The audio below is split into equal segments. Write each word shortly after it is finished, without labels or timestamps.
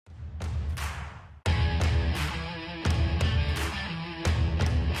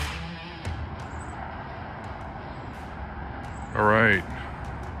All right,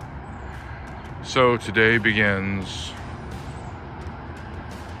 so today begins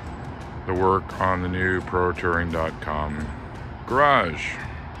the work on the new ProTouring.com garage.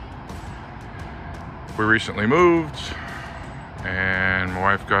 We recently moved and my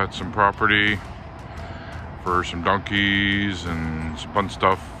wife got some property for some donkeys and some fun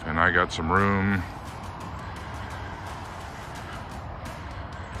stuff, and I got some room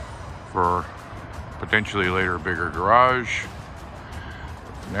for potentially later a bigger garage.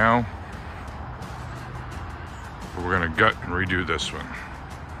 But for now, we're gonna gut and redo this one.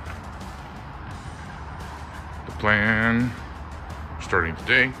 The plan, starting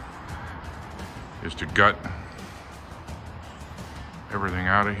today, is to gut everything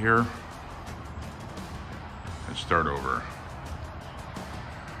out of here and start over.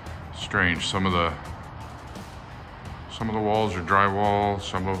 Strange, some of the walls are drywall,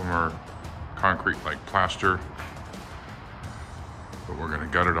 some of them are concrete like plaster, but we're gonna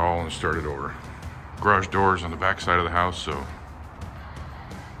gut it all and start it over. Garage doors on the back side of the house, so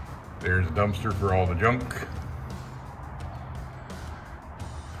there's a dumpster for all the junk.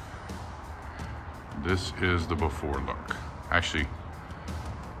 This is the before look. Actually,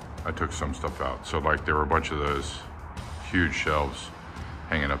 I took some stuff out. So like there were a bunch of those huge shelves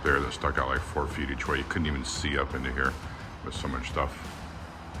hanging up there that stuck out like 4 feet each way. You couldn't even see up into here with so much stuff.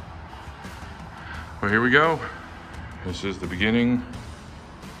 Well, here we go. This is the beginning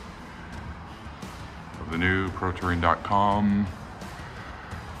of the new ProTouring.com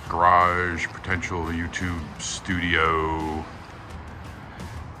garage, potential YouTube studio.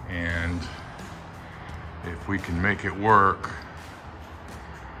 And if we can make it work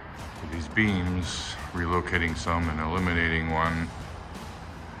with these beams, relocating some and eliminating one,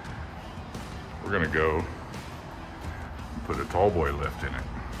 we're gonna go and put a tall boy lift in it.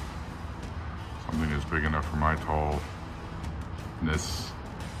 Something that's big enough for my tallness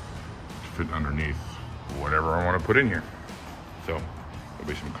to fit underneath whatever I want to put in here. So there'll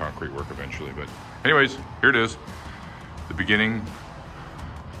be some concrete work eventually, but anyways, here it is, the beginning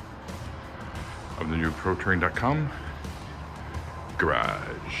of the new ProTouring.com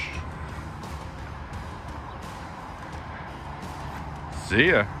garage. See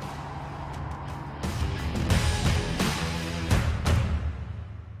ya.